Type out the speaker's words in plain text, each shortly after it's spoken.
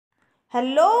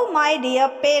Hello, my dear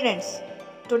parents.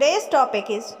 Today's topic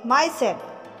is myself.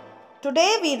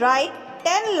 Today we write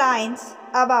 10 lines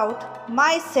about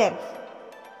myself.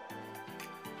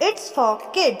 It's for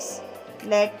kids.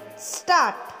 Let's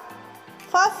start.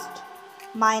 First,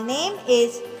 my name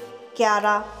is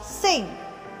Kiara Singh.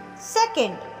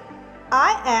 Second, I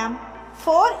am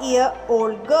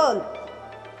 4-year-old girl.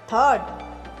 Third,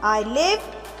 I live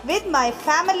with my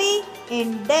family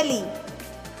in Delhi.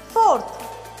 Fourth,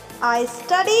 I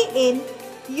study in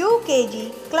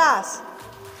UKG class.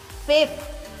 Fifth,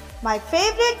 my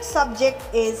favorite subject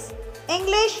is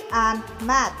English and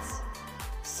Maths.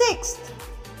 Sixth,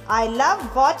 I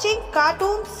love watching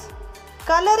cartoons,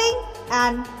 coloring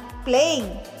and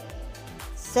playing.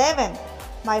 Seventh,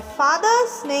 my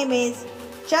father's name is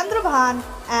Chandrabhan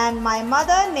and my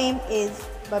mother's name is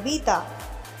Babita.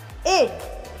 Eighth,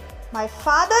 my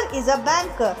father is a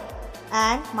banker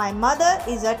and my mother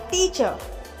is a teacher.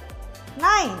 9.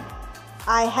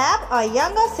 I have a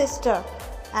younger sister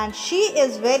and she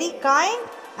is very kind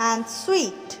and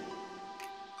sweet.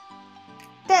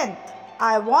 10th.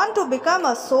 I want to become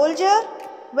a soldier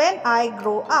when I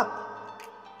grow up.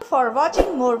 For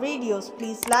watching more videos,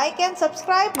 please like and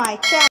subscribe my channel.